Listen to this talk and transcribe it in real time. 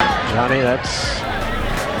Johnny, that's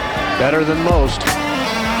better than most.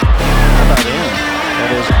 How about him?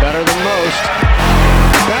 That is better than most.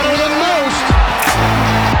 Better than most.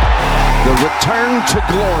 The return to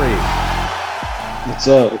glory. What's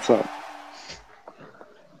up? What's up?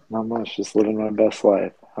 Not much. Just living my best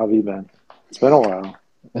life. How have you been? It's been a while.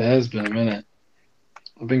 It has been a minute.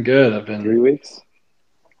 I've been good. 3 weeks?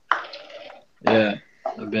 Yeah,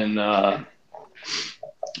 I've been all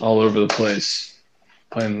over the place,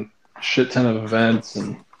 playing a shit ton of events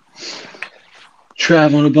and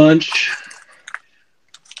traveling a bunch.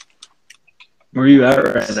 Where are you at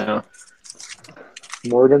right now?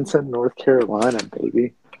 Morganton, North Carolina,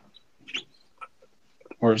 baby.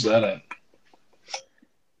 Where's that at?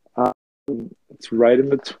 It's right in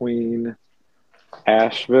between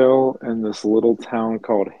Asheville and this little town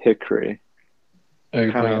called Hickory. Are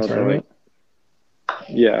you playing a tournament?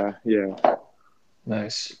 Yeah.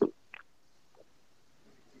 Nice.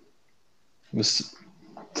 Was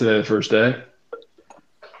today the first day?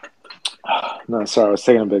 No, sorry, I was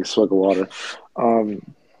taking a big swig of water.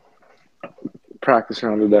 Practice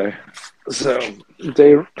round today. So,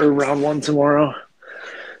 round one tomorrow.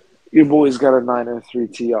 Your boy's got a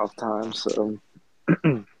 9:03 tee off time, so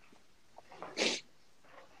 9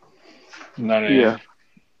 a.m.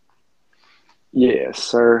 Yes,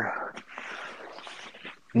 sir.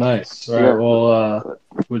 Nice. All right. Well,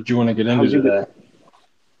 what do you want to get into today?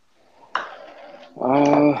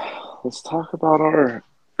 Let's talk about our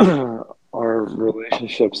our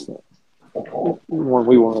relationships. One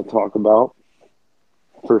we want to talk about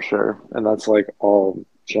for sure, and that's like all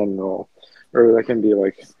general, or that can be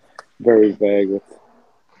like very vague with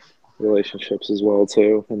relationships as well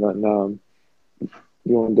too. And then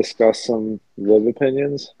you want to discuss some live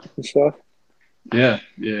opinions and stuff? Yeah,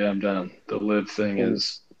 I'm down. The live thing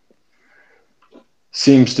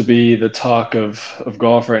seems to be the talk of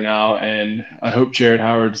golf right now, and I hope Jared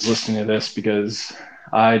Howard's listening to this because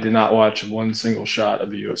I did not watch one single shot of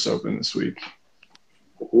the U.S. Open this week.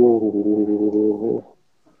 Ooh.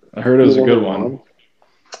 I heard it was a good one.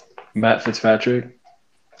 Matt Fitzpatrick.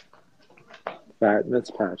 Matt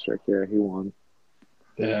Fitzpatrick, yeah, he won.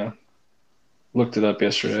 Yeah. Looked it up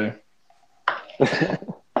yesterday. It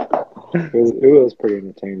was pretty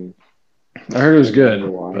entertaining. I heard it was good.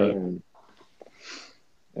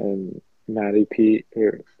 And Matty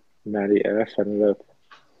F ended up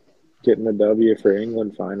getting the W for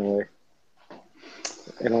England finally.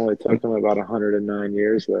 It only took him about 109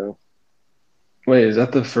 years, though. Wait, is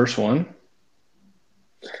that the first one?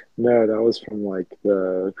 No, that was from like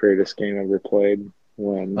the greatest game ever played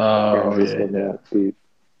when beat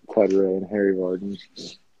Ted Ray and Harry Varden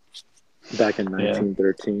back in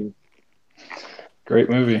 1913. Great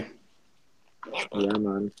movie. Yeah,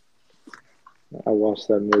 man. I watched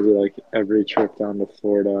that movie like every trip down to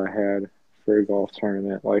Florida I had for a golf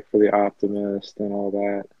tournament, like for the Optimist and all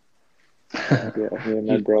that. Yeah, me and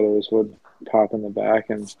my brothers would pop in the back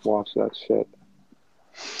and watch that shit.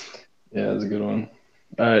 Yeah, that's a good one.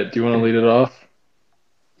 All right, do you want to lead it off?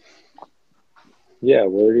 Yeah,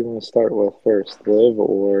 where do you want to start with first, live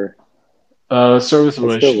or? Let's start with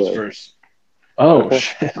relationships first. Oh, okay.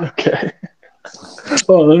 Shit. Okay.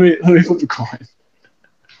 Oh, let me flip a coin.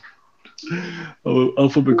 I'll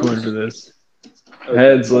flip a coin for this. Okay.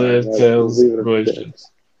 Heads, live, tails,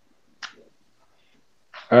 relationships.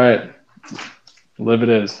 All right. Live it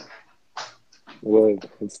is. Live.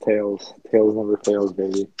 It's tails. Tails never fails,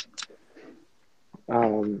 baby.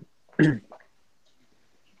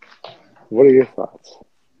 What are your thoughts?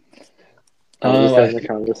 Just having a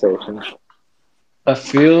conversation. I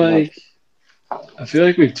feel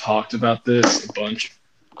like we've talked about this a bunch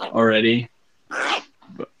already,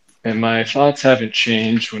 and my thoughts haven't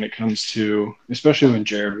changed when it comes to, especially when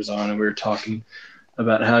Jared was on and we were talking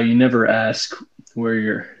about how you never ask where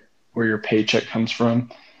your paycheck comes from,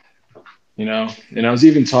 you know. And I was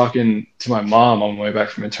even talking to my mom on the way back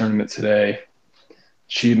from a tournament today.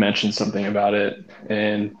 She mentioned something about it,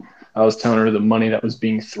 and I was telling her the money that was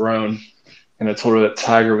being thrown, and I told her that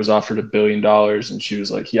Tiger was offered $1 billion, and she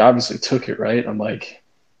was like, he obviously took it, right? I'm like,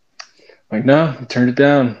 no, he turned it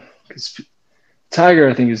down. Because Tiger,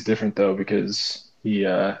 I think, is different though, because he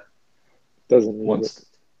doesn't need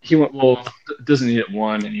it,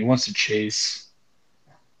 one, and he wants to chase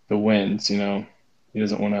the wins. You know, he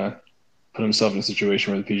doesn't want to put himself in a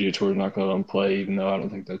situation where the PGA Tour is not going to let him play, even though I don't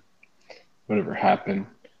think that would ever happen.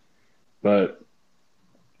 But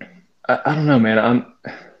I don't know, man.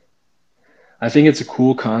 I think it's a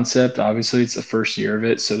cool concept. Obviously, it's the first year of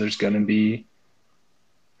it, so there's going to be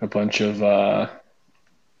a bunch of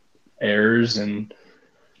errors and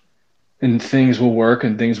things will work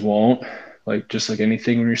and things won't. just like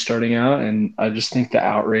anything when you're starting out. And I just think the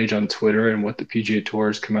outrage on Twitter and what the PGA Tour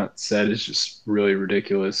has come out and said is just really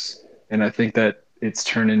ridiculous. And I think that it's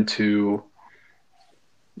turned into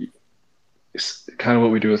kind of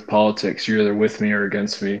what we do with politics. You're either with me or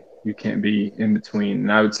against me. You can't be in between.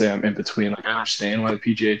 And I would say I'm in between. Like, I understand why the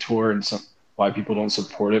PGA Tour and why people don't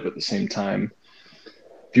support it, but at the same time,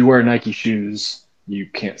 if you wear Nike shoes, you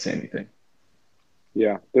can't say anything.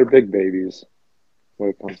 Yeah, they're big babies, what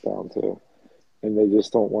it comes down to, and they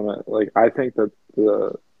just don't want to. Like, I think that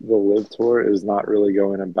the Live Tour is not really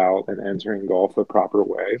going about and entering golf the proper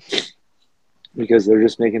way because they're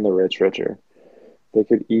just making the rich richer. They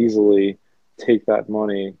could easily take that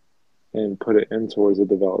money and put it in towards a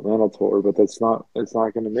developmental tour, but it's not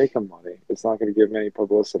going to make them money. It's not going to give them any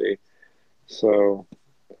publicity. So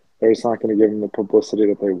they're just not going to give them the publicity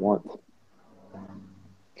that they want.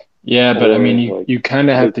 Yeah, but I mean, you kind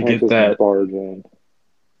of have to get that.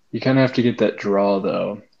 You kind of have to get that draw,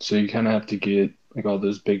 though. So you kind of have to get like all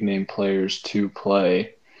those big name players to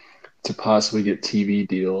play to possibly get TV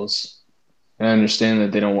deals. And I understand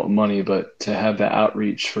that they don't want money, but to have that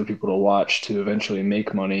outreach for people to watch to eventually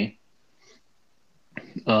make money,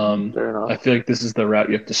 I feel like this is the route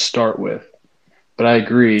you have to start with. But I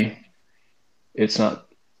agree, it's not.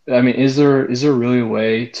 I mean, is there really a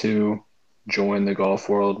way to join the golf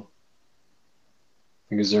world?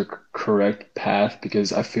 Is there a correct path?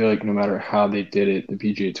 Because I feel like no matter how they did it, the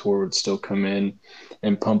PGA Tour would still come in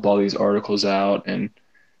and pump all these articles out and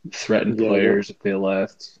threaten players if they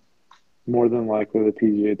left. More than likely, the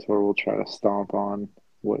PGA Tour will try to stomp on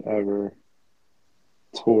whatever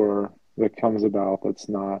tour that comes about that's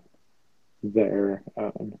not their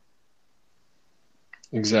own.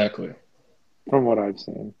 Exactly. From what I've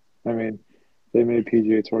seen. I mean, they made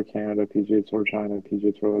PGA Tour Canada, PGA Tour China,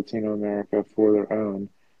 PGA Tour Latino America for their own,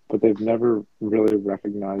 but they've never really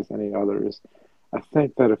recognized any others. I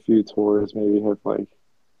think that a few tours maybe have like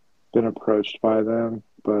been approached by them,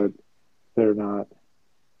 but they're not,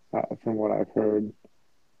 from what I've heard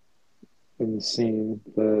and seen,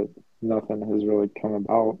 that nothing has really come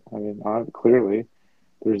about. I mean, clearly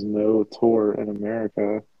there's no tour in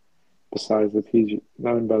America besides the PGA,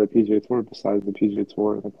 owned by the PGA Tour, besides the PGA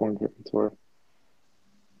Tour and the Korn Ferry Tour.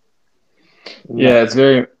 Yeah, it's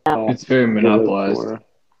very monopolized.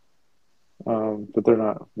 But they're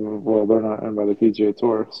not owned by the PGA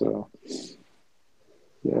Tour, so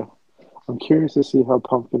yeah. I'm curious to see how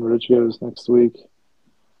Pumpkin Ridge goes next week.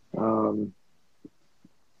 All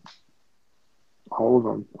of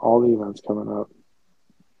them, all the events coming up.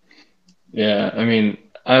 Yeah, I mean,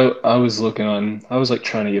 I was like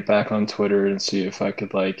trying to get back on Twitter and see if I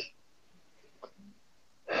could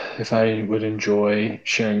if I would enjoy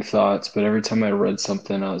sharing thoughts, but every time I read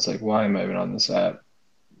something, I was like, why am I even on this app?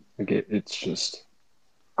 Like it's just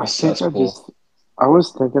a cesspool. I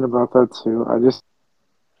was thinking about that too. I just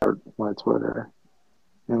start my Twitter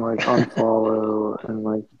and like unfollow and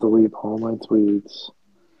like delete all my tweets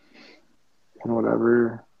and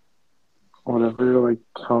whatever like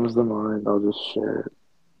comes to mind, I'll just share it.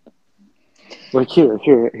 Like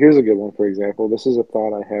here's a good one, for example. This is a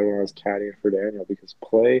thought I had when I was caddying for Daniel, because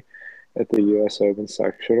play at the US Open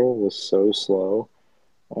sectional was so slow.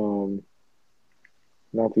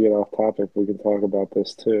 Not to get off topic, we can talk about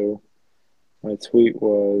this too. My tweet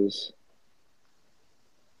was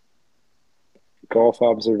golf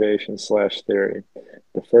observation / theory.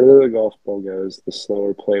 The further the golf ball goes, the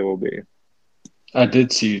slower play will be. I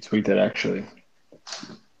did see you tweet that, actually.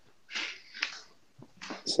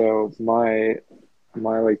 So my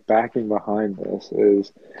like backing behind this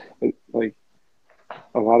is like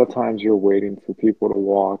a lot of times you're waiting for people to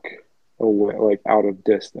walk away, like out of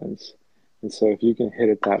distance. And so if you can hit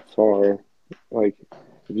it that far, like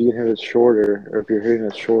if you can hit it shorter, or if you're hitting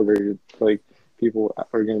it shorter, like people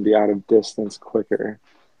are going to be out of distance quicker.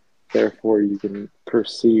 Therefore, you can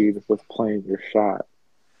proceed with playing your shot.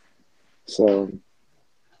 So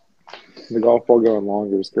the golf ball going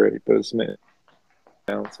longer is great, but it's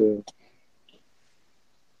down too.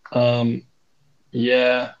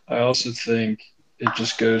 Yeah, I also think it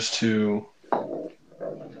just goes to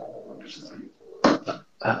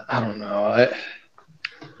I don't know.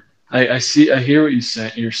 I hear what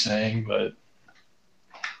you're saying, but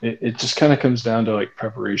it just kind of comes down to like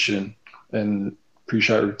preparation and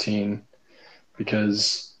pre-shot routine,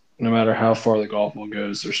 because no matter how far the golf ball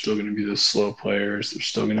goes, there's still going to be those slow players. There's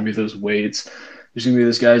still going to be those weights. There's going to be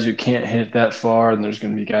those guys who can't hit that far, and there's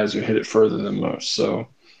going to be guys who hit it further than most. So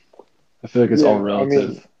I feel like it's all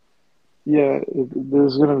relative.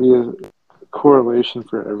 There's going to be a correlation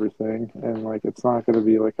for everything, and like it's not going to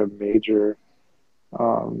be like a major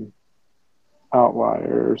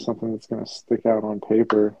outlier or something that's going to stick out on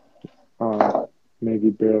paper, maybe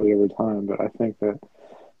barely over time. But I think that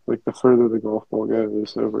like the further the golf ball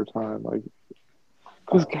goes over time, like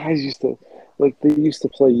because guys used to like they used to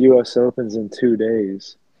play U.S. Opens in 2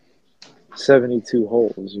 days, 72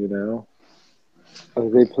 holes.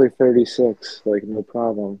 Like, they play 36, like no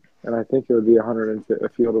problem. And I think it would be a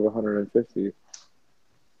field of 150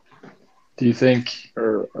 Do you think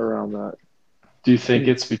or around that.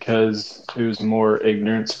 it's because it was more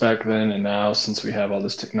ignorance back then, and now since we have all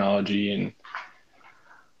this technology and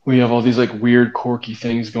we have all these like weird quirky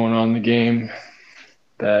things going on in the game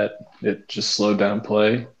that it just slowed down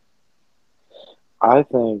play? I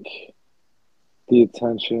think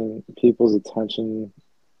people's attention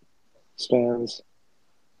spans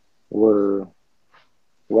were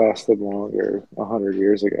lasted longer 100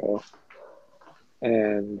 years ago,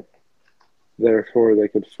 and therefore they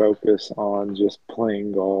could focus on just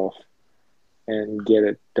playing golf and get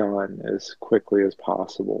it done as quickly as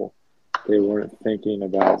possible. They weren't thinking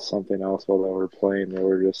about something else while they were playing. They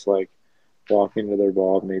were just like walking to their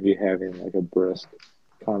ball, maybe having like a brisk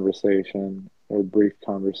conversation or brief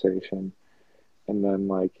conversation, and then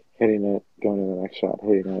like hitting it, going to the next shot,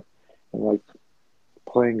 hitting it, and like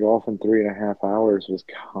playing golf in 3.5 hours was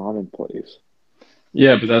commonplace.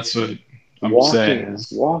 Yeah, but that's what I'm saying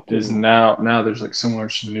Walking. is now there's like so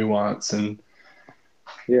much nuance. And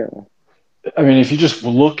Yeah, I mean, if you just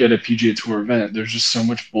look at a PGA Tour event, there's just so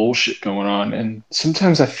much bullshit going on. And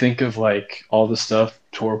sometimes I think of like all the stuff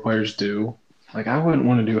tour players do. Like I wouldn't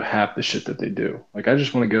want to do half the shit that they do. Like I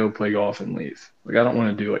just want to go play golf and leave. Like I don't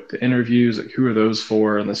want to do like the interviews. Like who are those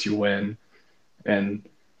for unless you win? And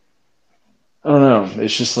I don't know.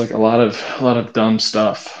 It's just like a lot of dumb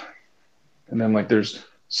stuff. And then like there's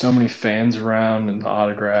so many fans around and the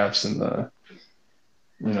autographs and the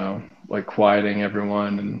like quieting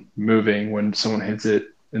everyone and moving when someone hits it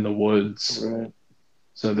in the woods. right.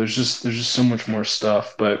 So there's just so much more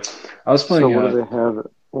stuff. But I was playing. So what do they have?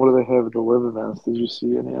 What do they have at the live events? Did you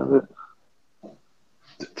see any of it?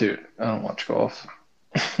 Dude, I don't watch golf.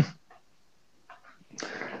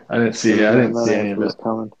 I didn't see any of it.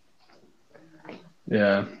 Coming.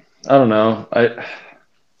 Yeah, I don't know.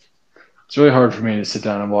 It's really hard for me to sit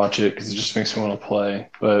down and watch it because it just makes me want to play.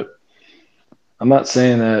 But I'm not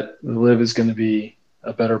saying that the live is going to be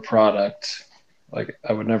a better product. Like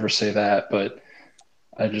I would never say that, but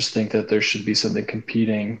I just think that there should be something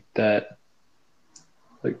competing that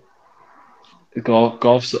like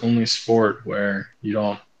golf's the only sport where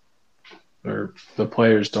the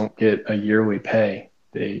players don't get a yearly pay.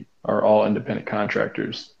 They are all independent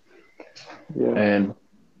contractors. Yeah. And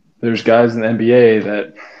there's guys in the NBA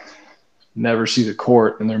that never see the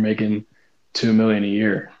court and they're making $2 million a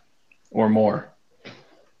year or more.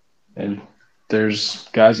 And there's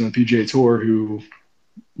guys on the PGA Tour who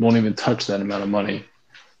won't even touch that amount of money,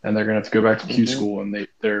 and they're gonna have to go back to Q school, and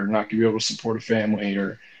they're not gonna be able to support a family,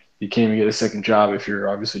 or you can't even get a second job if you're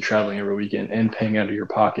obviously traveling every weekend and paying out of your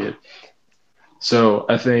pocket. So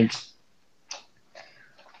I think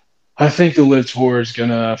the Live Tour is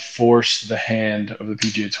gonna force the hand of the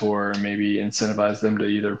PGA Tour and maybe incentivize them to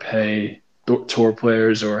either pay tour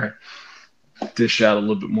players or dish out a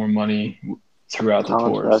little bit more money throughout the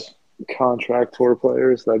tours. Contract tour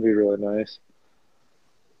players, that'd be really nice.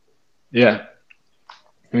 Yeah.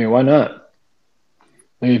 I mean, why not?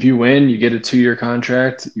 Like, if you win, you get a 2-year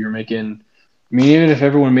contract. You're making, I mean, even if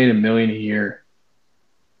everyone made $1 million a year,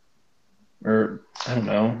 or I don't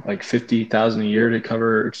know, like $50,000 a year to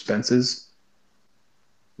cover expenses.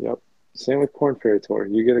 Yep. Same with Korn Ferry Tour.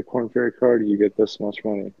 You get a Korn Ferry card, you get this much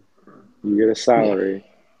money. You get a salary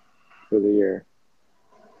for the year.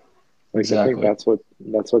 Like, Exactly. I think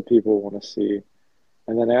that's what people want to see.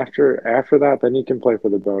 And then after that, then you can play for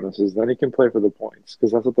the bonuses. Then you can play for the points,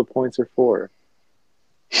 because that's what the points are for.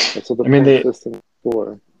 That's what the point system is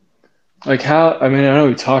for. Like I know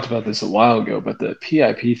we talked about this a while ago, but the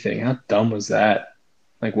PIP thing, how dumb was that?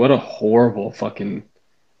 Like, what a horrible fucking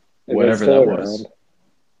whatever that was.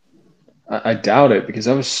 I doubt it, because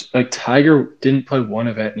I was like, Tiger didn't play one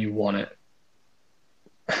event and he won it.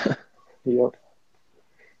 Yep.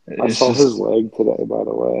 I saw his leg today, by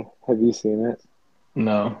the way. Have you seen it?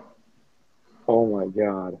 No. Oh my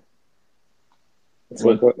god. It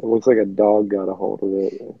looks like a dog got a hold of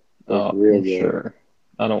it. I'm sure.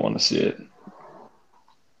 I don't want to see it.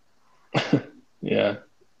 Yeah,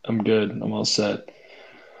 I'm good. I'm all set.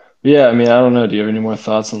 Yeah, I mean, I don't know. Do you have any more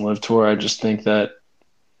thoughts on Live Tour? I just think that,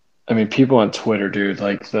 I mean, people on Twitter, dude,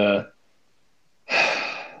 like the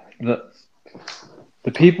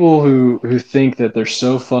people who think that they're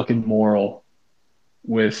so fucking moral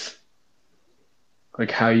with like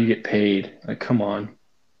how you get paid. Like, come on.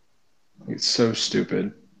 It's so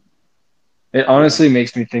stupid. It honestly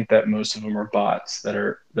makes me think that most of them are bots that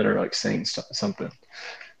are like saying something.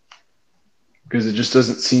 Because it just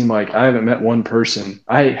doesn't seem like I haven't met one person.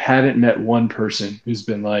 I haven't met one person who's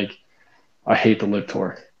been like, I hate the LIV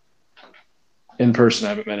Tour. In person, I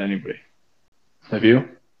haven't met anybody. Have you?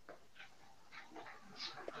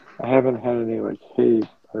 I haven't had any like hate,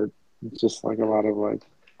 but it's just like a lot of like,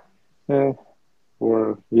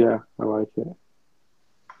 or yeah, I like it.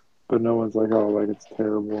 But no one's like, oh, like it's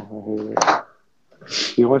terrible. I hate it.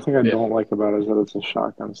 The only thing I don't like about it is that it's a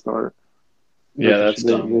shotgun start. Yeah, that's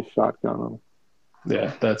dumb. They shotgun them.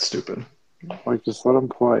 Yeah, that's stupid. Like, just let them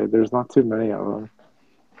play. There's not too many of them.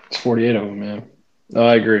 It's 48 of them, man. Oh,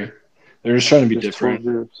 I agree. They're just trying to be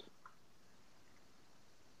different.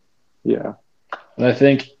 Yeah. And I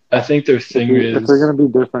think their thing is, if they're gonna be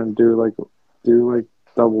different, do like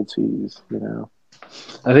double T's, you know.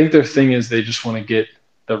 I think their thing is they just want to get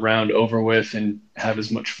the round over with and have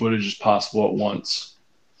as much footage as possible at once.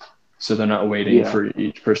 So they're not waiting for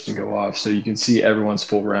each person to go off. So you can see everyone's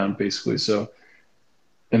full round basically. So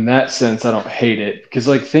in that sense, I don't hate it. Because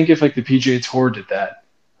like think if like the PGA Tour did that,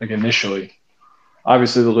 like initially.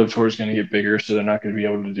 Obviously the LIV Tour is going to get bigger, so they're not going to be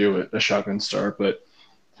able to do it, a shotgun start. But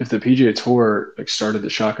if the PGA Tour like started the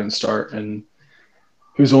shotgun start and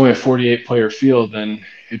it was only a 48 player field, then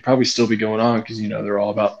it'd probably still be going on because, you know, they're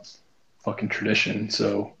all about fucking tradition.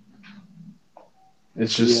 So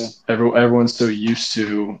it's just everyone's so used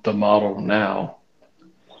to the model now.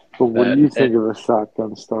 But what do you think of a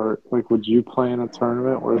shotgun start? Like, would you play in a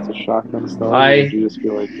tournament where it's a shotgun start? Or would you just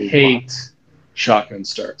be like, hate shotgun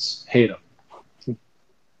starts. Hate them.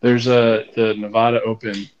 There's the Nevada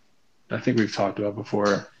Open. I think we've talked about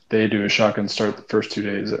before. They do a shotgun start the first 2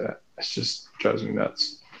 days. It's just drives me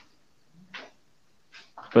nuts.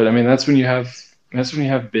 But I mean, that's when you have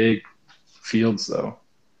big fields, though.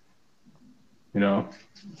 You know.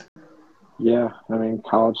 Yeah, I mean,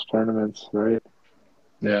 college tournaments, right?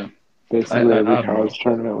 Yeah. Basically, every college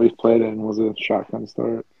tournament we've played in was a shotgun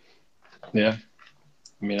start. Yeah.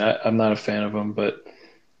 I mean, I'm not a fan of them, but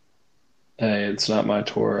hey, it's not my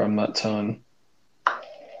tour. I'm not telling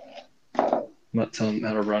them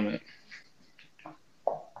how to run it.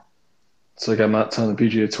 It's like I'm not telling the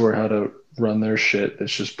PGA Tour how to run their shit.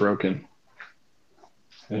 It's just broken.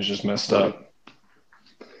 It's just messed up.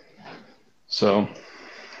 So, all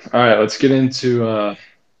right, let's get into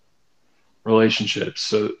relationships.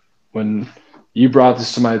 So when you brought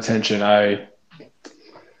this to my attention, I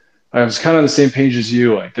was kind of on the same page as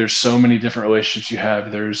you. Like, there's so many different relationships you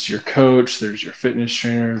have. There's your coach, there's your fitness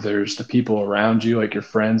trainer, there's the people around you, like your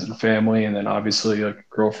friends and family, and then obviously like a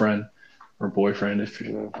girlfriend or boyfriend if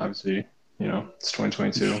you're obviously, you know, it's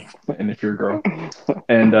 2022, and if you're a girl,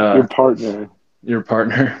 and your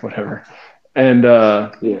partner, whatever. And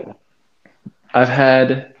I've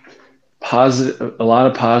had a lot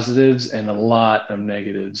of positives and a lot of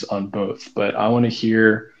negatives on both, but I want to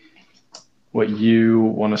hear what you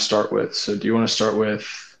want to start with. So do you want to start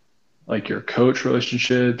with like your coach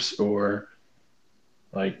relationships or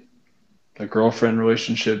like the girlfriend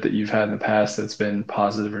relationship that you've had in the past that's been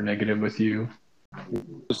positive or negative with you?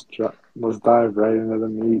 Let's dive right into the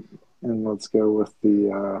meat and let's go with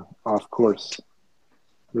the off-course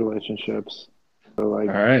relationships. So like,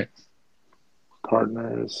 all right,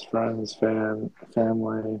 partners, friends,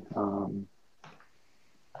 family,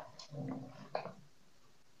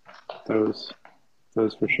 those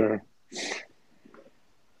for sure.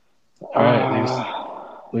 All right,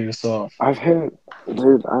 leave us off. I've had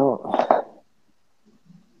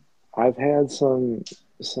some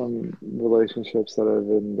relationships that have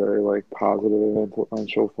been very like positive and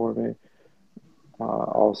influential for me.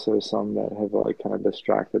 Also some that have like kind of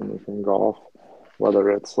distracted me from golf, whether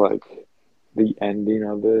it's like the ending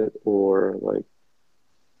of it or like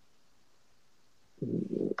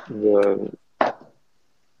the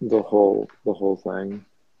whole thing.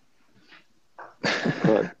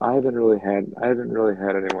 But I haven't really had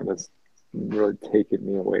anyone that's really taken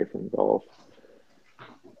me away from golf.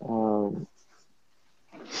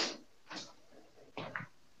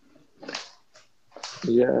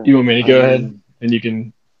 Yeah. You want me to go ahead and you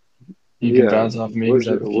can bounce off me? Where's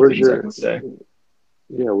your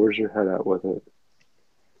head at with it?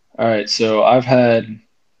 All right, so I've had,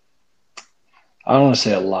 I don't want to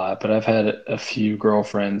say a lot, but I've had a few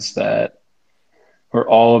girlfriends that were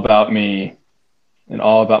all about me and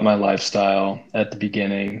all about my lifestyle at the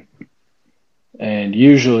beginning. And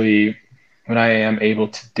usually when I am able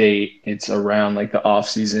to date, it's around like the off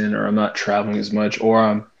season, or I'm not traveling as much, or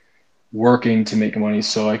I'm working to make money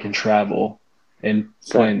so I can travel and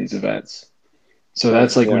plan these events. So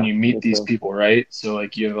that's like when Yeah, you me meet these too. people, right? So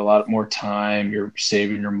like you have a lot more time, you're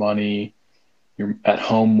saving your money, you're at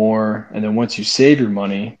home more, and then once you save your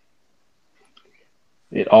money,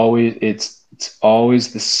 it's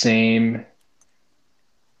always the same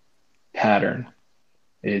pattern.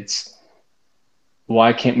 It's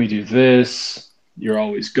why can't we do this? You're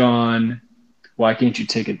always gone. Why can't you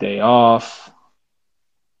take a day off?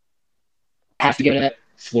 Have to go to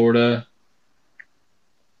Florida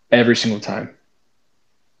every single time.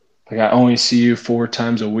 Like I only see you 4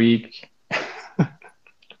 times a week.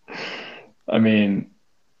 I mean,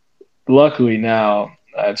 luckily now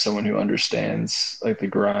I have someone who understands like the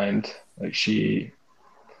grind. Like she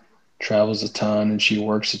travels a ton and she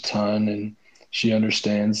works a ton and she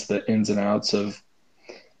understands the ins and outs of,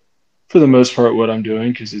 for the most part, what I'm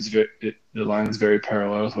doing because the line is very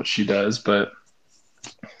parallel with what she does. But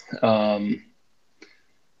um,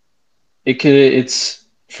 it's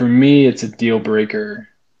for me it's a deal breaker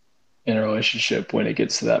in a relationship when it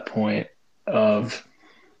gets to that point of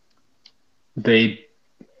they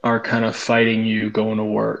are kind of fighting you going to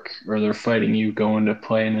work or they're fighting you going to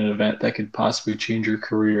play in an event that could possibly change your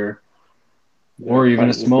career Yeah, or even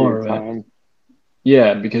a fighting you for your smaller event. time.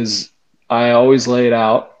 Yeah, because I always lay it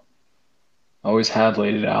out, always have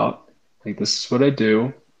laid it out. Like, this is what I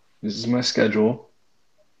do, this is my schedule.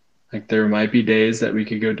 Like, there might be days that we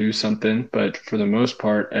could go do something, but for the most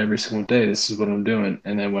part, every single day, this is what I'm doing.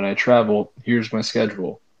 And then when I travel, here's my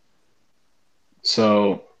schedule.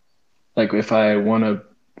 So, like, if I want to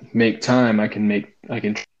make time, I can, I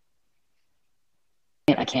can't.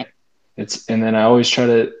 And then I always try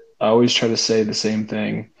to say the same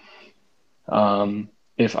thing.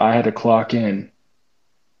 If I had to clock in,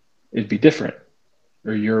 it'd be different,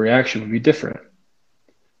 or your reaction would be different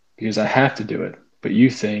because I have to do it. But you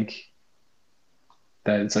think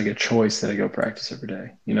that it's like a choice that I go practice every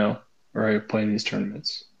day, or I play in these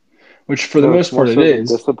tournaments, which for the So it's most more part it so the is.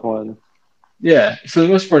 discipline. Yeah, for the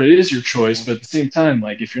most part it is your choice. But at the same time,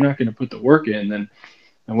 like if you're not going to put the work in, then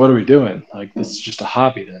what are we doing? Like this is just a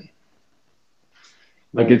hobby then.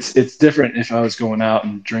 Like Right. it's different if I was going out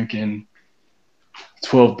and drinking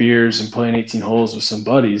 12 beers and playing 18 holes with some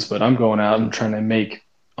buddies, but I'm going out and trying to make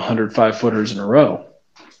 105 footers in a row.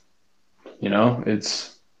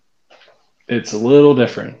 It's a little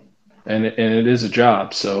different, and it is a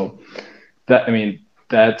job. So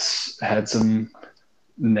that's had some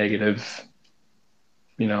negative.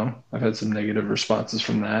 I've had some negative responses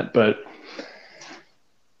from that, but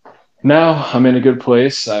now I'm in a good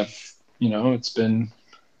place. It's been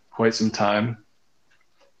quite some time,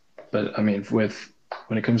 but I mean, when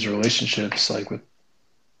it comes to relationships, like with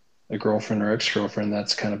a girlfriend or ex-girlfriend,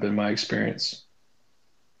 that's kind of been my experience.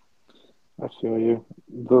 I feel you.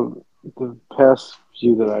 The past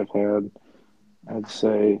few that I've had, I'd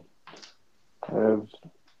say I've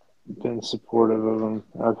been supportive of them.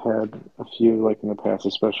 I've had a few like in the past,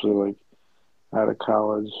 especially like out of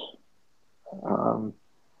college, um,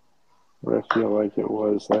 where I feel like it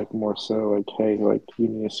was like more so like, hey, like you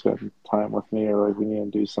need to spend time with me, or like we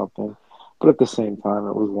need to do something. But at the same time,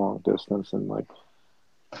 it was long distance, and like,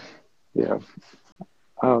 yeah,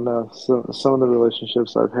 I don't know. So some of the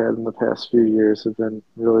relationships I've had in the past few years have been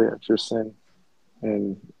really interesting,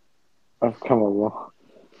 and I've come a long.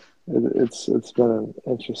 It's been an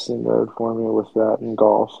interesting road for me with that in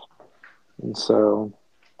golf, and so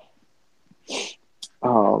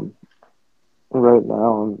um, right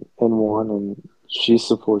now I'm in one, and she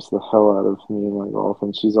supports the hell out of me in my golf,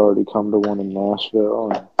 and she's already come to one in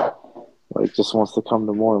Nashville, and like just wants to come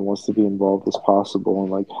to more and wants to be involved as possible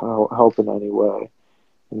and like help in any way,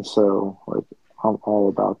 and so like I'm all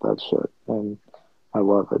about that shit, and I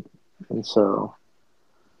love it, and so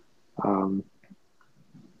um,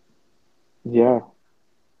 yeah,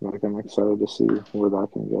 like I'm excited to see where that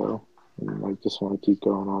can go, and like just want to keep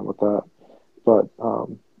going on with that. But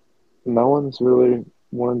no one's really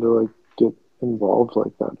wanted to like get involved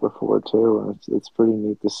like that before too, and it's pretty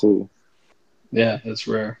neat to see. Yeah, that's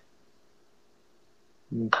rare.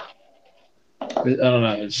 Mm. I don't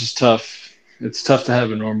know. It's just tough. It's tough to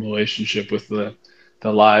have a normal relationship with the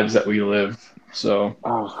lives that we live. So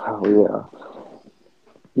Oh hell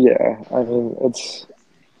yeah, yeah. I mean,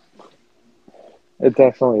 it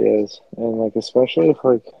definitely is, and like especially if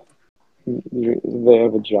like they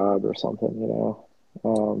have a job or something,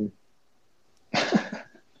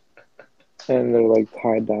 and they're like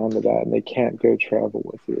tied down to that, and they can't go travel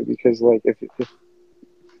with you because like if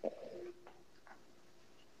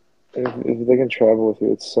they can travel with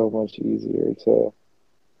you, it's so much easier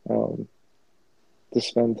um to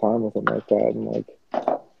spend time with them like that, and like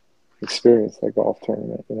experience that golf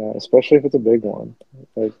tournament, especially if it's a big one,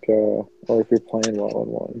 like or if you're playing well in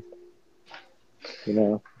one, you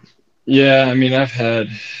know. Yeah, I mean, I've had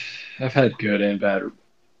good and bad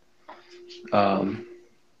um,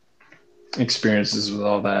 experiences with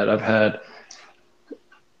all that.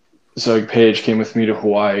 So like Paige came with me to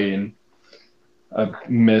Hawaii, and I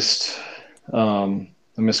missed I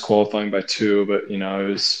missed qualifying by two, but it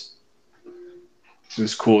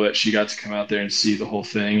was cool that she got to come out there and see the whole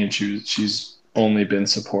thing, and she's only been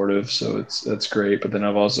supportive, so that's great. But then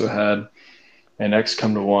I've also had an ex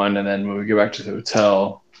come to one, and then when we go back to the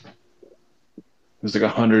hotel, it was like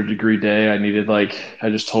 100-degree day. I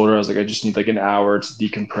just told her, I was like, I just need like an hour to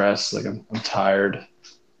decompress. Like I'm tired.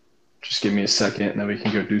 Just give me a second, and then we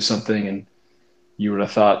can go do something. And you would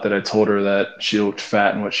have thought that I told her that she looked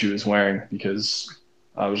fat in what she was wearing, because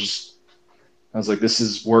I was like, this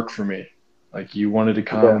is work for me. Like, you wanted to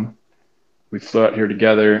come. Yeah. We flew out here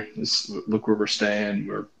together. Look where we're staying.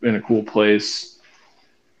 We're in a cool place.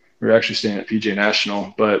 We're actually staying at PJ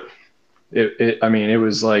National, but I mean, it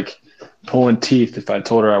was like pulling teeth if I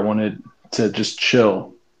told her I wanted to just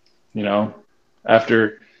chill,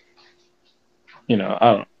 after,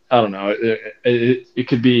 I don't know. It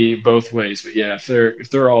could be both ways, but yeah, if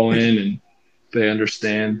they're all in and they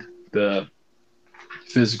understand the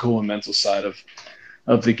physical and mental side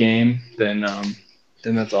of the game, then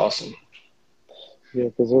that's awesome. Yeah,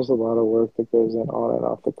 because there's a lot of work that goes in on and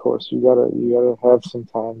off the course. You gotta have some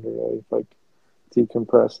time to really like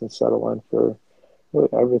decompress and settle in for really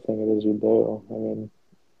everything it is you do.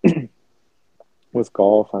 I mean, with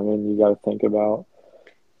golf, I mean, you got to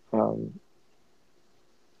um,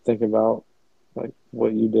 think about like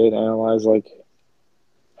what you did, analyze like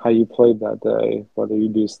how you played that day, whether you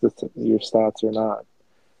do your stats or not,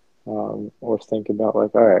 or think about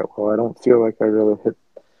like, all right, well, I don't feel like I really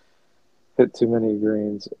hit too many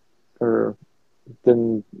greens or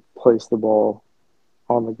didn't place the ball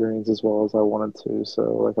on the greens as well as I wanted to. So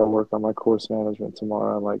like I work on my course management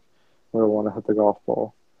tomorrow and like where I want to hit the golf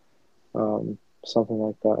ball. Something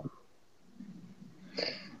like that.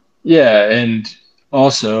 Yeah, and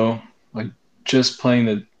also, like, just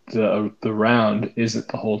playing the round isn't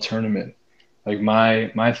the whole tournament. Like,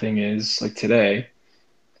 my thing is, like, today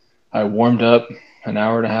I warmed up an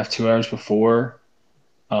hour and a half, 2 hours before.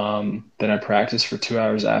 Then I practiced for 2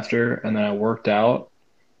 hours after, and then I worked out.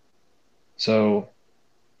 So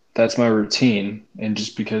that's my routine. And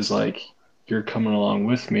just because like you're coming along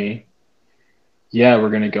with me, yeah, we're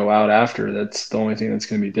gonna go out after. That's the only thing that's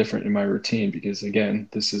gonna be different in my routine, because again,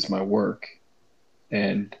 this is my work.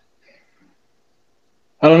 And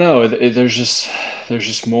I don't know. There's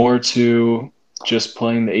just more to just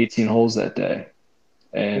playing the 18 holes that day.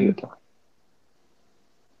 And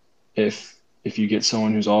if you get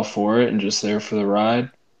someone who's all for it and just there for the ride,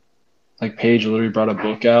 like Paige literally brought a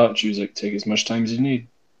book out. She was like, take as much time as you need.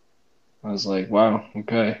 I was like, wow,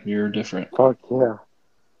 okay, you're different. Fuck yeah.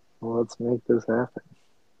 Well, let's make this happen.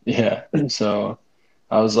 Yeah. So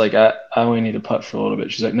I was like, I only need to putt for a little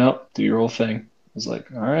bit. She's like, nope, do your whole thing. I was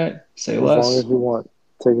like, all right, say As less. long as you want,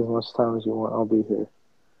 take as much time as you want. I'll be here.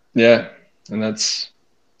 Yeah. And that's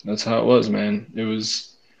how it was, man. It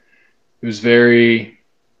was very,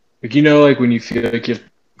 like, like when you feel like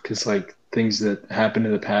because like things that happened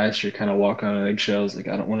in the past, you're kind of walking on eggshells. Like,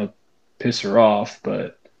 I don't want to piss her off,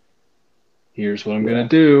 but here's what I'm Yeah. gonna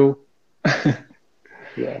do.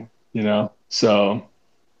 Yeah. So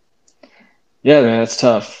yeah, man, that's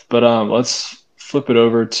tough. But let's flip it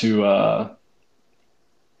over to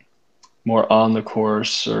more on the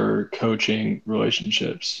course or coaching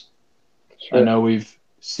relationships. I Sure. know we've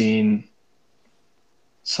seen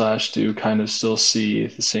 / do kind of still see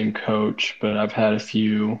the same coach, but I've had a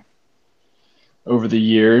few over the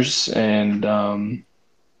years, and I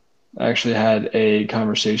actually had a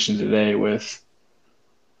conversation today with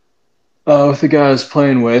the guy I was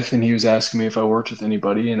playing with, and he was asking me if I worked with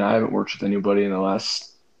anybody, and I haven't worked with anybody in the last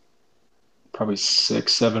probably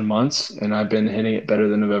 6-7 months, and I've been hitting it better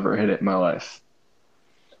than I've ever hit it in my life.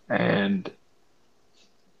 And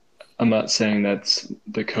I'm not saying that's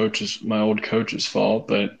my old coach's fault,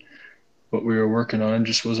 but what we were working on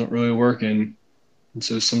just wasn't really working. And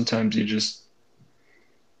so sometimes you just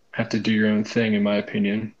have to do your own thing, in my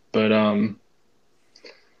opinion. But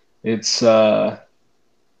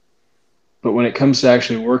but when it comes to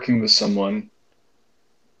actually working with someone,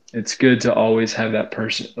 it's good to always have that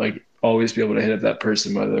person, like always be able to hit up that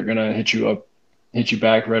person, whether they're gonna hit you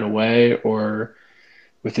back right away or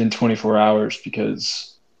within 24 hours.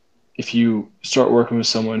 Because if you start working with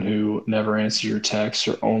someone who never answers your texts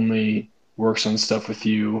or only works on stuff with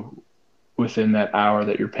you within that hour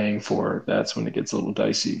that you're paying for, that's when it gets a little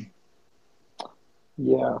dicey.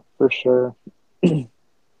 Yeah, for sure. I'm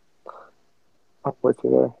with you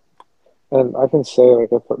there. And I can say, like,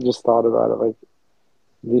 just thought about it, like,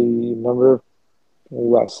 the number of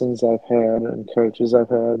lessons I've had and coaches I've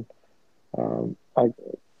had that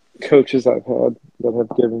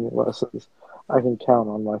have given me lessons, I can count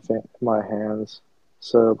on my hands.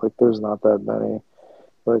 So, like, there's not that many.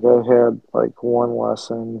 Like, I had, like, one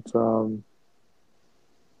lesson from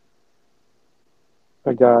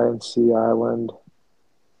a guy in Sea Island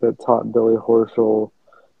that taught Billy Horschel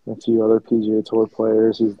and a few other PGA Tour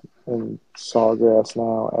players. He's in Sawgrass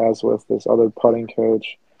now, as with this other putting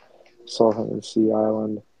coach. Saw him in Sea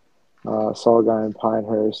Island. Saw a guy in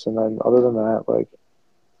Pinehurst, and then other than that, like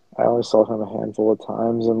I only saw him a handful of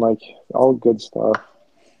times, and like all good stuff.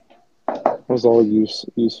 It was all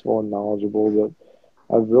useful and knowledgeable,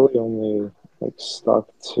 but I've really only like stuck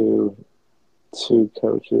to two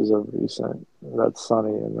coaches of recent. That's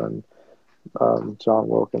Sonny, and then John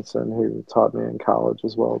Wilkinson, who taught me in college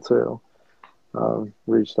as well too.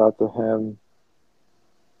 Reached out to him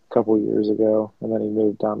a couple years ago, and then he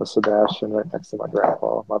moved down to Sebastian, right next to my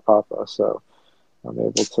grandpa, my papa. So I'm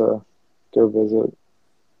able to go visit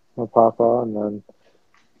my papa and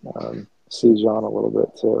then see John a little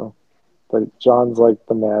bit too. But John's like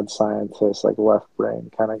the mad scientist, like left brain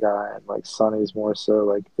kind of guy, and like Sonny's more so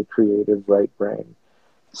like the creative right brain.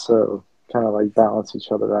 So kind of like balance each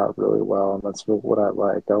other out really well, and that's what I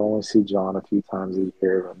like. I only see John a few times a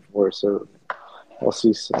year, and more so I'll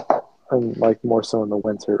see, and like more so in the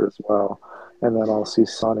winter as well. And then I'll see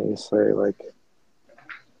Sonny say like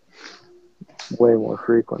way more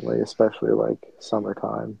frequently, especially like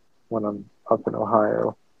summertime when I'm up in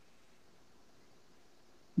Ohio.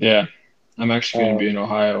 Yeah, I'm actually going to be in Um,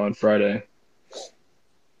 Ohio on Friday.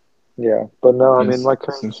 yeah, but no, I mean, Against my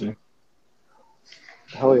coach, Cincy.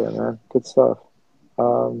 hell yeah, man, good stuff.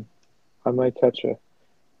 Um, I might catch you.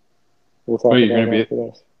 We'll Oh, talk you're about going to it be after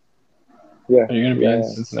this. Yeah, are you going to be in yeah,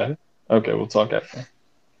 Cincinnati? Okay, we'll talk after.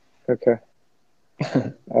 okay.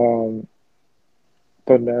 Um,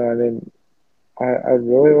 but no, I mean, I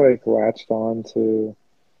really like latched on to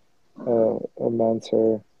a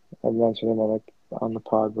mentor. I've mentioned him on the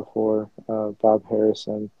pod before, Bob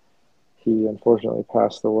Harrison. He unfortunately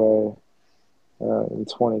passed away in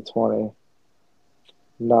 2020,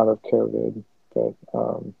 not of COVID, but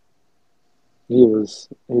he was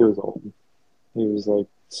old. He was like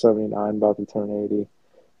 79, about to turn 80,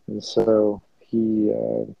 and so he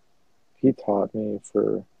taught me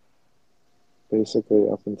for basically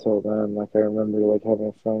up until then. Like I remember like having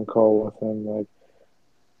a phone call with him like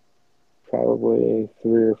probably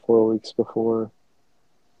 3 or 4 weeks before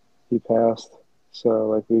he passed. So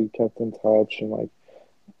like we kept in touch and like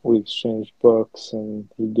we exchanged books and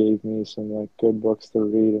he gave me some like good books to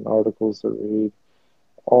read and articles to read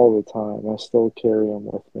all the time. I still carry them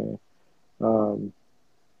with me. Um,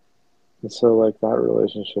 and so like that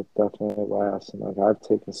relationship definitely lasts and like I've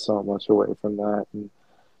taken so much away from that and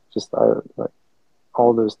just I like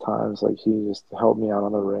all those times like he just helped me out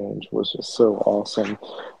on the range was just so awesome.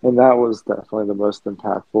 And that was definitely the most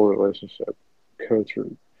impactful relationship, coach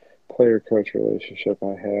player coach relationship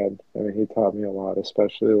I had. I mean he taught me a lot,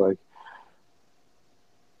 especially like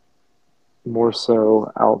more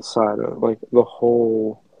so outside of like the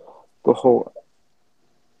whole the whole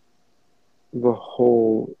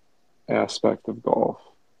aspect of golf.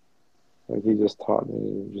 Like he just taught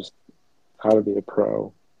me just how to be a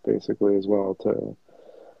pro basically as well too.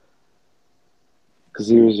 Because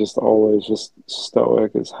he was just always just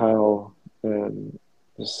stoic as hell and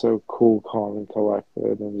just so cool, calm, and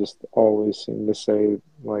collected, and just always seemed to say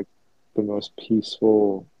like the most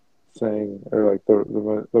peaceful thing or like the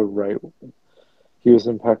right. He was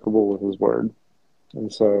impeccable with his word,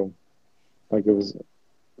 and so like it was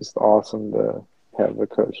just awesome to have a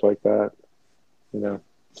coach like that. You know.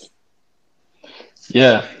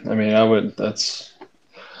 Yeah, I mean, I would.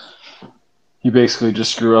 You basically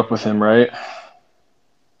just grew up with him, right?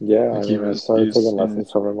 Yeah, I Like mean, I he started taking was in.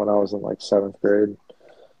 lessons from him when I was in like seventh grade.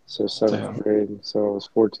 So seventh Damn. grade, so I was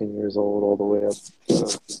 14 years old all the way up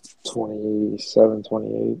to 27,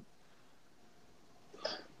 28.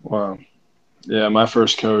 Wow. Yeah, my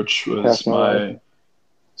first coach Half was my life. my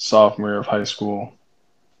sophomore year of high school,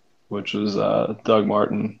 which was Doug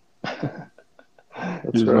Martin. He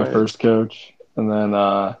That's was my right. first coach, and then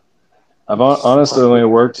honestly only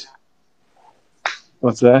worked.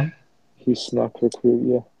 What's that? He snuck recruit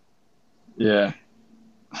you. Yeah,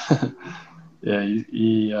 yeah.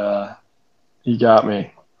 He got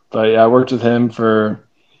me, but yeah, I worked with him for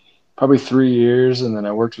probably 3 years, and then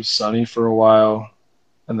I worked with Sonny for a while,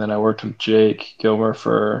 and then I worked with Jake Gilmer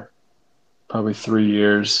for probably 3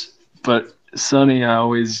 years. But Sonny,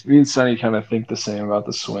 me and Sonny kind of think the same about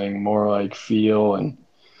the swing, more like feel and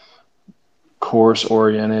course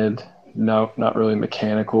oriented. No, not really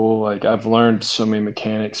mechanical. Like I've learned so many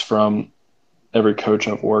mechanics from every coach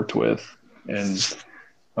I've worked with, and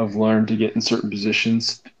I've learned to get in certain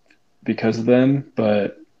positions because of them.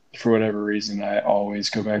 But for whatever reason, I always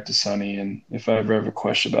go back to Sonny, and if I ever have a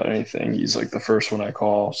question about anything, he's like the first one I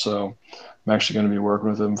call. So I'm actually going to be working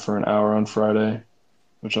with him for an hour on Friday,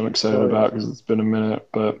 which I'm excited about because it's been a minute.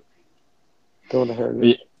 But Going to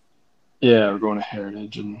Heritage. yeah, we're going to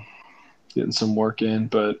Heritage and getting some work in.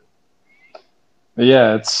 But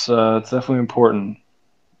yeah, it's definitely important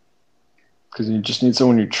because you just need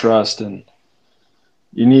someone you trust, and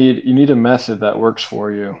you need a method that works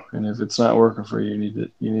for you. And if it's not working for you,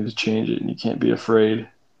 you need to change it, and you can't be afraid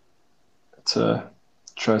to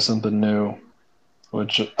try something new.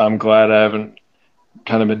 Which I'm glad I haven't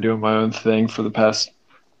kind of been doing my own thing for the past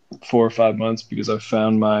 4 or 5 months because I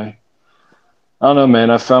don't know, man.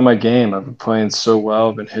 I found my game. I've been playing so well.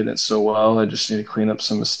 I've been hitting it so well. I just need to clean up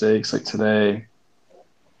some mistakes. Like today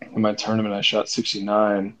in my tournament, I shot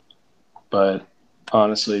 69, but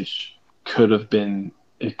honestly, it could have been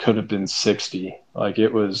 60. Like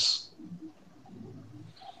it was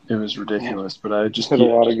ridiculous. But I just hit a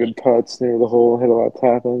lot of good putts near the hole. Hit a lot of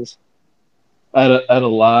tap-ins. I had a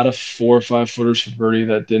lot of 4 or 5 footers for birdie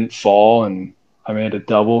that didn't fall, and I made a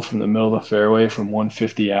double from the middle of the fairway from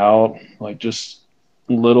 150 out. Like just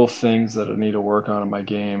little things that I need to work on in my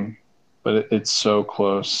game, but it's so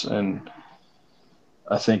close. And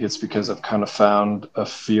I think it's because I've kind of found a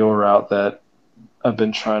feel route that I've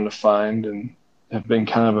been trying to find and have been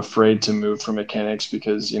kind of afraid to move for mechanics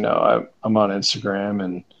because, I'm on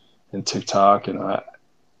Instagram and TikTok, and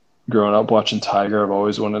growing up watching Tiger, I've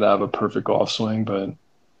always wanted to have a perfect golf swing, but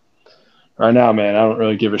right now, man, I don't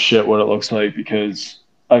really give a shit what it looks like because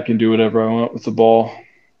I can do whatever I want with the ball.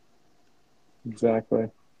 Exactly.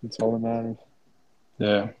 That's all that matters.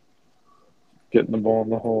 Yeah. Getting the ball in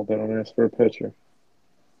the hole. They don't ask for a pitcher.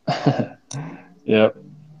 Yep.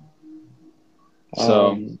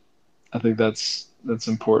 So I think that's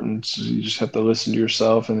important. So you just have to listen to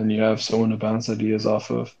yourself, and then you have someone to bounce ideas off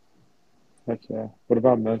of. Heck yeah. What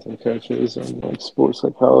about mental coaches and like sports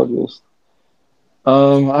psychologists?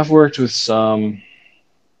 I've worked with some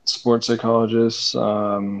sports psychologists.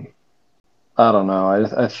 I don't know.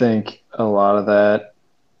 I think a lot of that.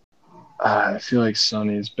 I feel like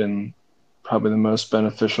Sonny's been probably the most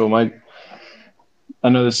beneficial. I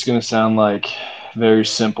know this is gonna sound like very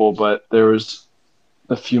simple, but there was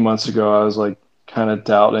a few months ago I was like kind of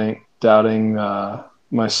doubting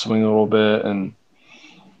my swing a little bit, and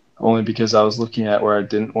only because I was looking at where I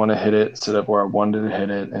didn't want to hit it instead of where I wanted to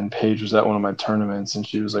hit it. And Paige was at one of my tournaments, and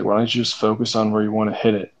she was like, "Why don't you just focus on where you want to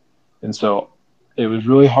hit it?" And so it was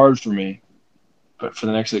really hard for me, but for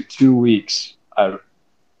the next like 2 weeks, I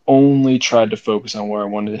only tried to focus on where I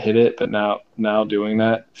wanted to hit it. But now doing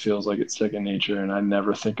that feels like it's second nature, and I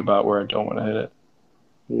never think about where I don't want to hit it.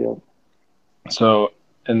 Yeah. So,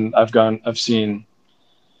 and I've seen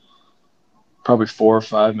probably 4 or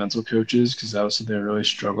 5 mental coaches because that was something I really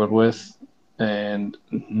struggled with, and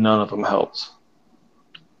none of them helped.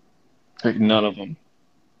 Like none of them.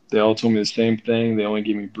 They all told me the same thing. They only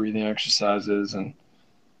gave me breathing exercises, and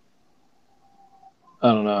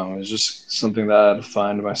I don't know. It was just something that I had to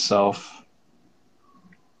find myself,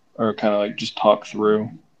 or kind of like just talk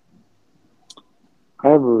through. I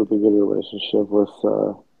have a really good relationship with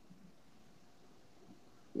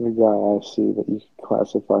the guy I see that you could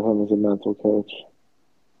classify him as a mental coach.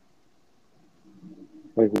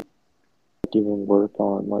 Like even work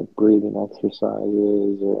on like breathing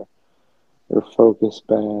exercises or focus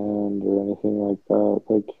band or anything like that.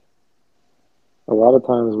 Like a lot of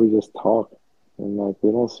times we just talk and like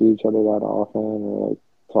we don't see each other that often or like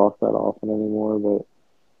talk that often anymore,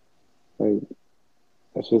 but like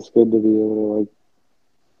it's just good to be able to like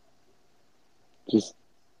just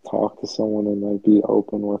talk to someone and like be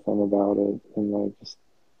open with them about it and like just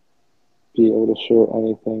be able to share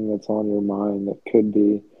anything that's on your mind that could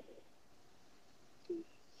be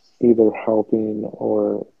either helping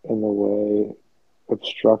or in a way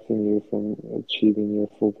obstructing you from achieving your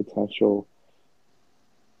full potential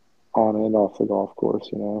on and off the golf course,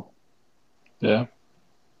 you know? Yeah.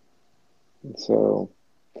 And so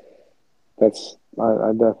I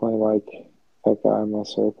definitely like that guy in my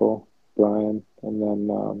circle, Brian, and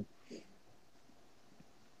then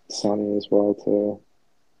Sonny as well too.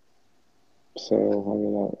 So I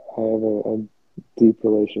mean I have a deep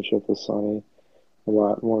relationship with Sonny, a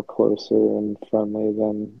lot more closer and friendly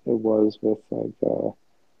than it was with like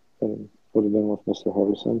than would have been with Mr.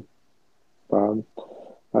 Harrison, Bob.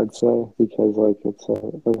 I'd say, because like it's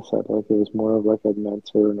like I said, like it was more of like a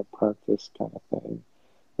mentor and apprentice kind of thing,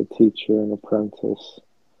 a teacher and apprentice.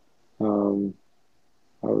 Um,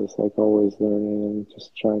 I was like always learning and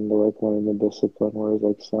just trying to like learn the discipline. Whereas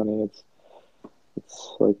like Sonny,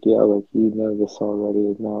 it's like yeah, like you know this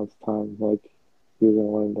already. Now it's time like you're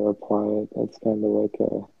gonna learn to apply it. It's kind of like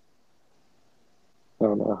a I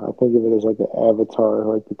don't know. I think of it as like an Avatar,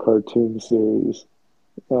 like the cartoon series.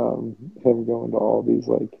 Him going to all these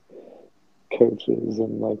like coaches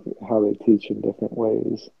and like how they teach in different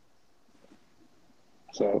ways.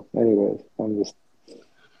 So, anyways, I'm just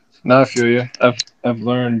No, I feel you. I've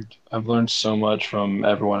learned so much from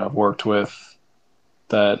everyone I've worked with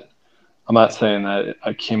that I'm not saying that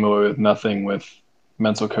I came away with nothing with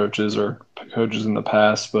mental coaches or coaches in the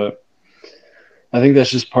past, but I think that's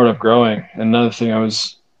just part of growing. Another thing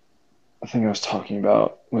I think I was talking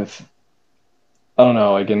about with I don't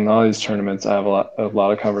know, like in all these tournaments, I have a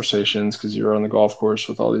lot of conversations because you're on the golf course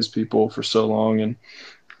with all these people for so long. And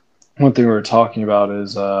one thing we were talking about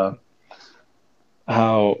is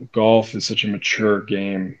how golf is such a mature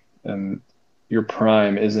game, and your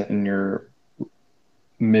prime isn't in your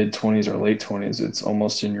mid 20s or late 20s. It's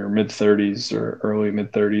almost in your mid 30s or early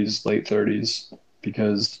mid 30s, late 30s,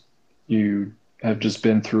 because you have just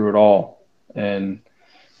been through it all, and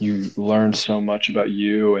you learn so much about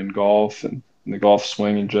you and golf and the golf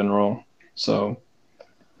swing in general. So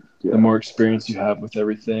the yeah. more experience you have with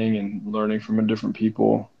everything and learning from different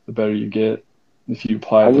people, the better you get if you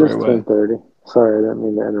apply I it the right just way. turned 30. Sorry, I didn't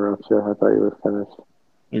mean to interrupt you. I thought you were finished.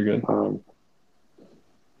 You're good. Um,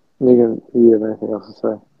 you have anything else to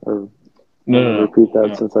say? Or No, want me no, to no, repeat that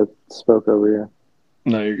no, since I spoke over you?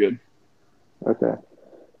 no. You're good. Okay.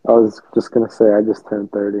 I was just gonna say I just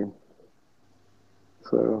turned 30,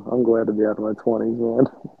 so I'm glad to be out of my 20s, man.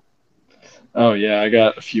 Oh yeah, I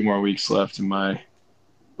got a few more weeks left in my.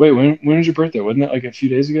 Wait, when was your birthday? Wasn't it like a few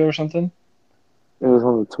days ago or something? It was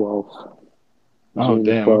on the 12th, Oh June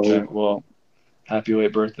damn. Okay. 12th. Well, happy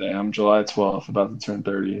late birthday. I'm July 12th, about to turn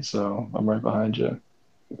 30, so I'm right behind you.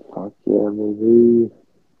 Fuck yeah, baby.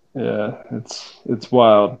 Yeah, it's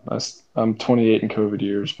wild. I'm 28 in COVID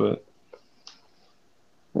years, but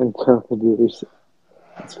And companies.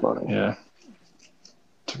 That's funny. yeah,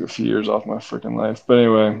 took a few years off my freaking life. But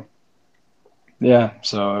anyway, yeah.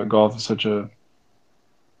 So golf is such a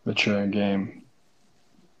maturing game.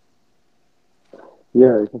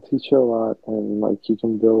 Yeah, it can teach you a lot, and like you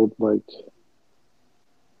can build like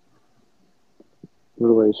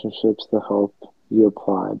relationships to help you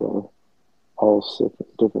apply to all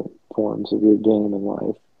different forms of your game in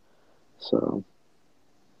life. So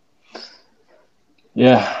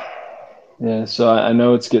Yeah, yeah. So I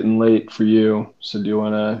know it's getting late for you. So do you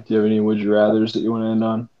have any would you rather's that you want to end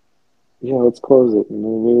on? yeah, let's close it.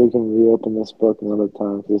 Maybe we can reopen this book another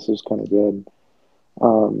time because this is kind of good.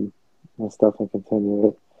 Um, let's definitely continue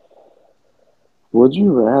it. Would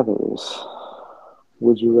you rather's?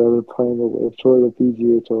 Would you rather play in the Live Tour or the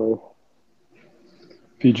PGA Tour?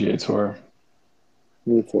 PGA Tour,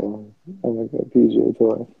 Me too. I like that PGA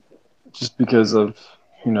Tour. just because of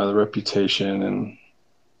the reputation and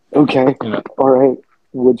Okay. you know All right.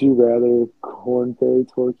 Would you rather Corn Ferry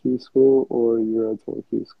Tour Q School or Euro Tour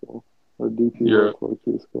Q School or DP World your Tour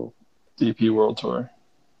Q School? DP World Tour.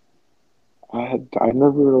 I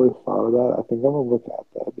never really thought of that. I think I'm gonna look at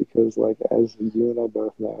that because like as you and I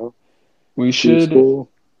both know, We Q should School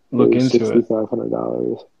look is into it.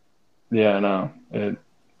 $6,500. Yeah, I know.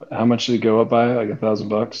 How much did it go up by? Like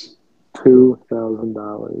 $1,000?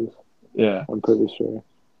 $2,000. Yeah, I'm pretty sure.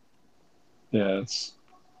 yeah.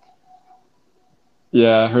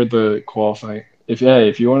 I heard the qualifying. If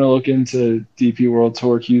you want to look into DP World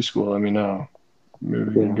Tour Q School, let me know. Maybe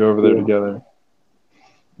we can Yeah, go over there deal. together.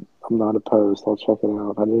 I'm not opposed. I'll check it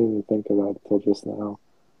out. I didn't even think of that until just now.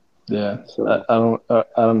 Yeah, So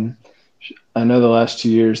I know the last 2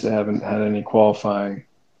 years they haven't had any qualifying,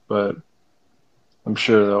 but I'm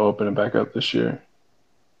sure they'll open it back up this year.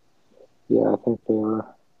 yeah, I think they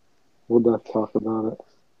are. We'll definitely talk about it.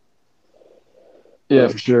 Yeah, But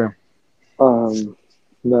for sure.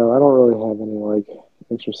 no, I don't really have any like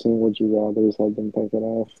interesting would you rather's I've been thinking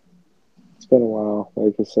of. It's been a while.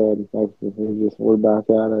 Like I said, like we're back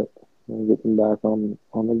at it. We're getting back on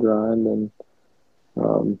the grind and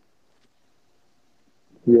um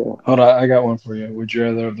yeah. Hold on, I got one for you. Would you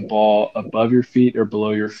rather have the ball above your feet or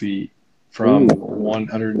below your feet from Ooh,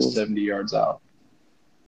 170 yards out?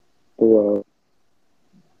 below.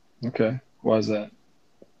 Okay, why is that?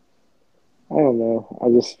 I don't know. I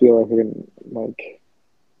just feel like I can like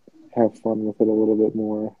have fun with it a little bit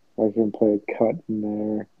more. Like I can play a cut in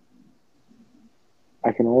there.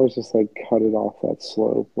 I can always just like cut it off that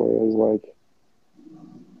slope, whereas like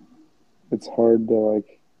it's hard to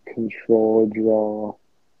like control a draw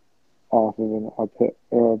off of an up hit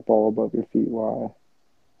or a ball above your feet. Why?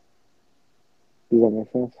 Does that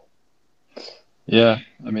make sense? Yeah,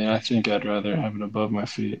 I mean, I think I'd rather have it above my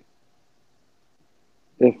feet.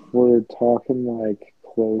 If we're talking like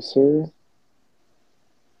closer,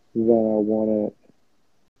 then I want it.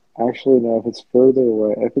 Actually, no. If it's further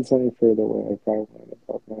away, if it's any further away, I probably want it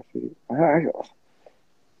above my feet. I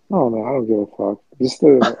don't know. I don't give a fuck. Just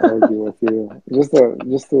to argue with you, just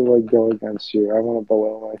to like go against you. I want it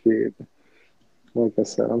below my feet. Like I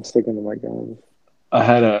said, I'm sticking to my guns. I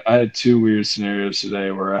had two weird scenarios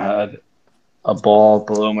today where I had a ball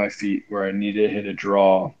below my feet where I needed to hit a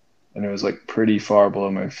draw, and it was like pretty far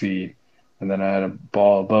below my feet, and then I had a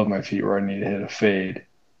ball above my feet where I needed to hit a fade.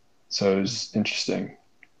 So it was interesting.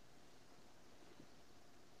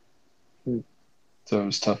 So it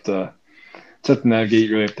was tough to navigate.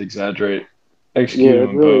 You really have to exaggerate, execute Yeah, it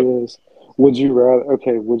on both. really is. Would you rather?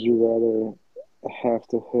 Okay, would you rather have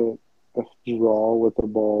to hit a draw with the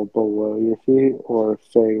ball below your feet or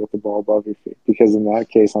fade with the ball above your feet? Because in that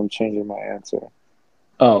case, I'm changing my answer.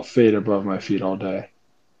 Oh, fade above my feet all day.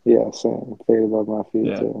 Yeah, same. Fade above my feet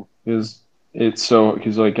Yeah, too. because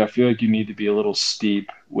like I feel like you need to be a little steep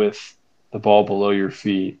with the ball below your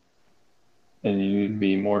feet, and you need to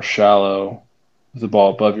be more shallow with the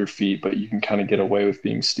ball above your feet, but you can kind of get away with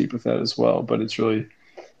being steep with that as well. But it's really,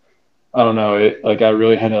 I don't know, like I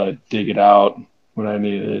really had to dig it out when I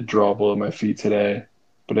needed to draw below my feet today.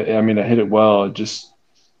 But I mean, I hit it well. It just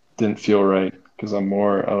didn't feel right because I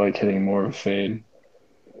like hitting more of a fade.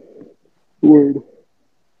 Word.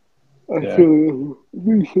 I Yeah. feel you.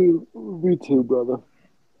 Me too, brother.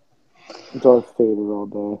 It's our favorite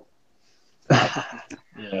all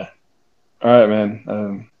Yeah. All right,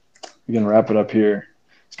 man. We can wrap it up here.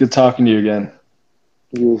 It's good talking to you again.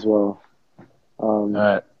 day. You as well. All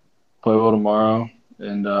right. Play well tomorrow.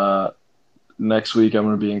 And next week I'm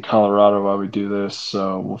going to be in Colorado while we do this,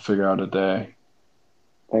 so we'll figure out a day.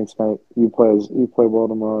 Thanks, mate. You play well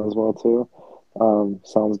tomorrow as well too.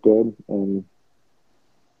 Sounds good, and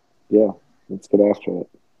yeah, let's get after it.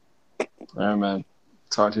 All right, man.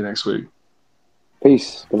 Talk to you next week.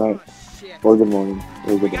 Peace. Good night. Shit. Or good morning.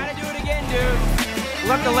 Or We good gotta night. do it again, dude.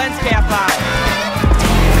 Look the lens cap on.